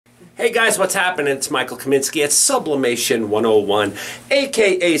Hey guys, what's happening? It's Michael Kaminsky at Sublimation 101,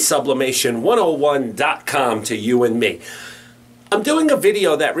 aka Sublimation101.com to you and me. I'm doing a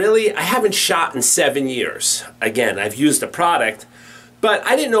video that really I haven't shot in 7 years. Again, I've used the product, but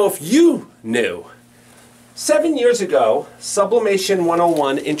I didn't know if you knew. 7 years ago, Sublimation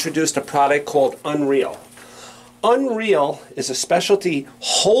 101 introduced a product called Unreal. Unreal is a specialty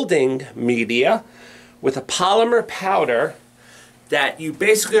holding media with a polymer powder that you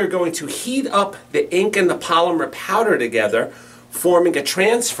basically are going to heat up the ink and the polymer powder together, forming a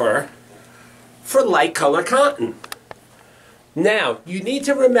transfer for light color cotton. Now, you need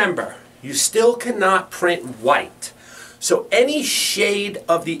to remember, you still cannot print white. So any shade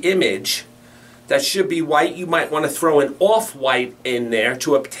of the image that should be white, you might want to throw an off-white in there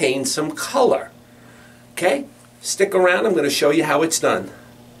to obtain some color. Okay? Stick around, I'm going to show you how it's done.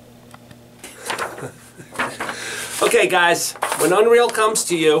 Okay guys, when Unreal comes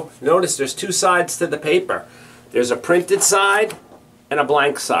to you, notice there's two sides to the paper. There's a printed side and a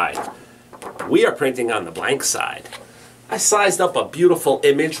blank side. We are printing on the blank side. I sized up a beautiful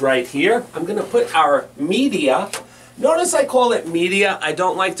image right here. I'm going to put our media. Notice I call it media. I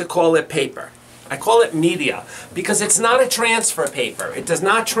don't like to call it paper. I call it media because it's not a transfer paper. It does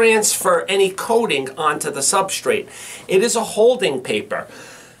not transfer any coating onto the substrate. It is a holding paper.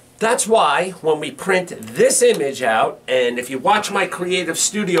 That's why when we print this image out, and if you watch my Creative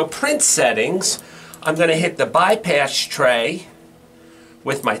Studio print settings, I'm going to hit the bypass tray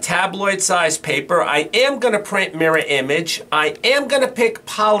with my tabloid size paper. I am going to print mirror image. I am going to pick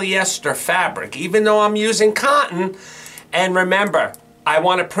polyester fabric, even though I'm using cotton. And remember, I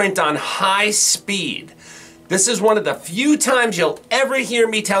want to print on high speed. This is one of the few times you'll ever hear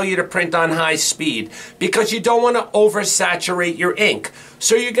me tell you to print on high speed because you don't want to oversaturate your ink.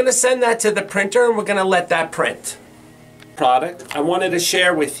 So you're going to send that to the printer and we're going to let that print. Product, I wanted to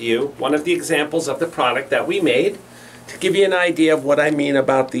share with you one of the examples of the product that we made to give you an idea of what I mean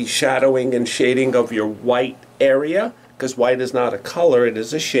about the shadowing and shading of your white area, because white is not a color, it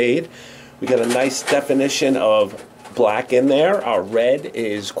is a shade. We got a nice definition of black in there. Our red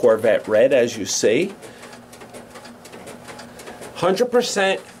is Corvette red, as you see.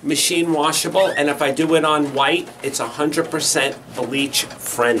 100% machine washable, and if I do it on white, it's 100% bleach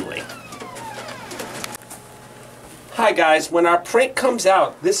friendly. Hi guys, when our print comes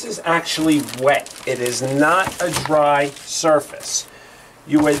out, this is actually wet. It is not a dry surface.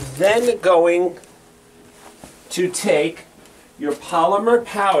 You are then going to take your polymer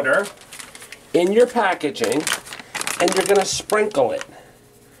powder in your packaging and you're going to sprinkle it.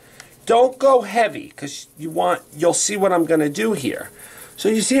 Don't go heavy because you'll see what I'm going to do here. So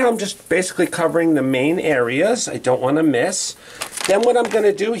you see how I'm just basically covering the main areas. I don't want to miss. Then what I'm going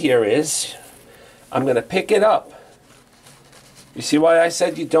to do here is I'm going to pick it up. You see why I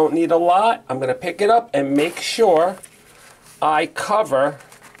said you don't need a lot? I'm going to pick it up and make sure I cover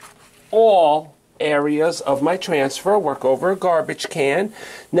all areas of my transfer. Work over a garbage can.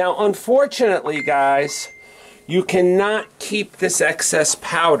 Now unfortunately guys, you cannot keep this excess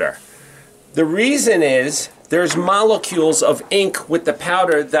powder. The reason is there's molecules of ink with the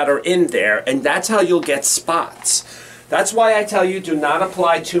powder that are in there, and that's how you'll get spots. That's why I tell you do not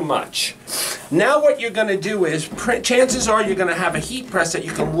apply too much. Now what you're going to do is, chances are you're going to have a heat press that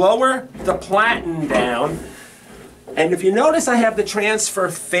you can lower the platen down. And if you notice I have the transfer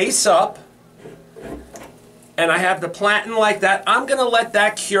face up, and I have the platen like that, I'm going to let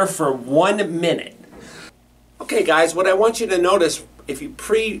that cure for 1 minute. Okay guys, what I want you to notice, if you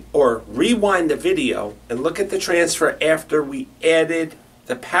rewind the video and look at the transfer after we added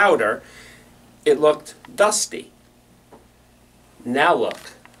the powder, it looked dusty. Now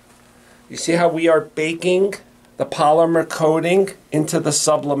look. You see how we are baking the polymer coating into the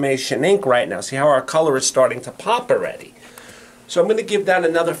sublimation ink right now? See how our color is starting to pop already? So I'm going to give that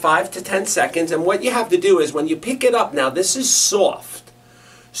another 5 to 10 seconds, and what you have to do is when you pick it up now, this is soft.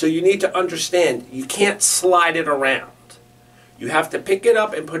 So you need to understand, you can't slide it around. You have to pick it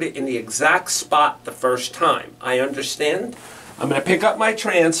up and put it in the exact spot the first time. I understand. I'm going to pick up my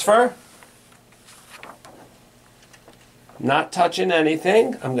transfer. Not touching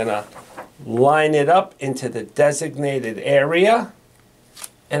anything. I'm going to line it up into the designated area.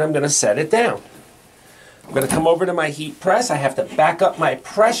 And I'm going to set it down. I'm going to come over to my heat press. I have to back up my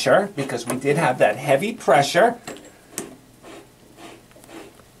pressure because we did have that heavy pressure.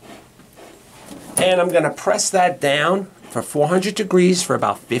 And I'm going to press that down for 400 degrees for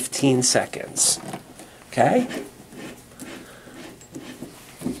about 15 seconds. Okay?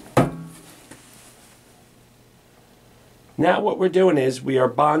 Now what we're doing is we are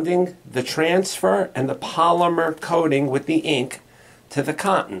bonding the transfer and the polymer coating with the ink to the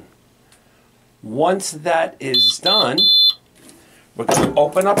cotton. Once that is done, we're going to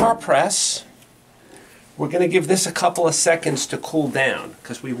open up our press. We're going to give this a couple of seconds to cool down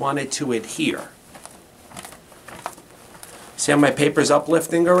because we want it to adhere. See how my paper's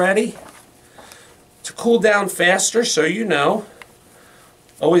uplifting already? To cool down faster, so you know,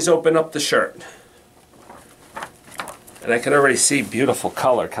 always open up the shirt. And I can already see beautiful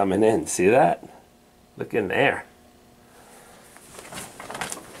color coming in. See that? Look in there.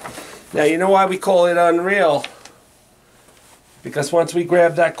 Now you know why we call it unreal? Because once we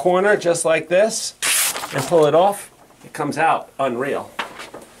grab that corner just like this and pull it off, it comes out unreal.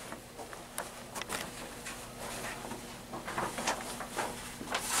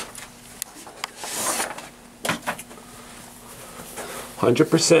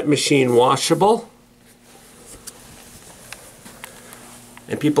 "100% machine washable."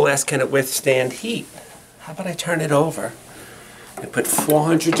 And people ask, can it withstand heat? How about I turn it over and put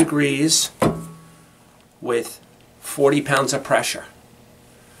 400 degrees with 40 pounds of pressure.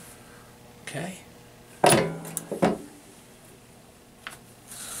 Okay.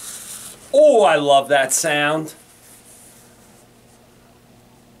 Oh, I love that sound.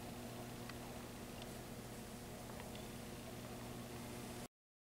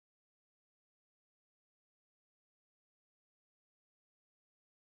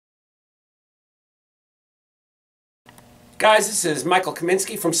 Guys, this is Michael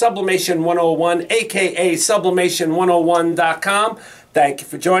Kaminsky from Sublimation 101, aka Sublimation101.com. Thank you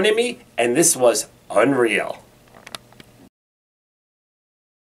for joining me, and this was unreal.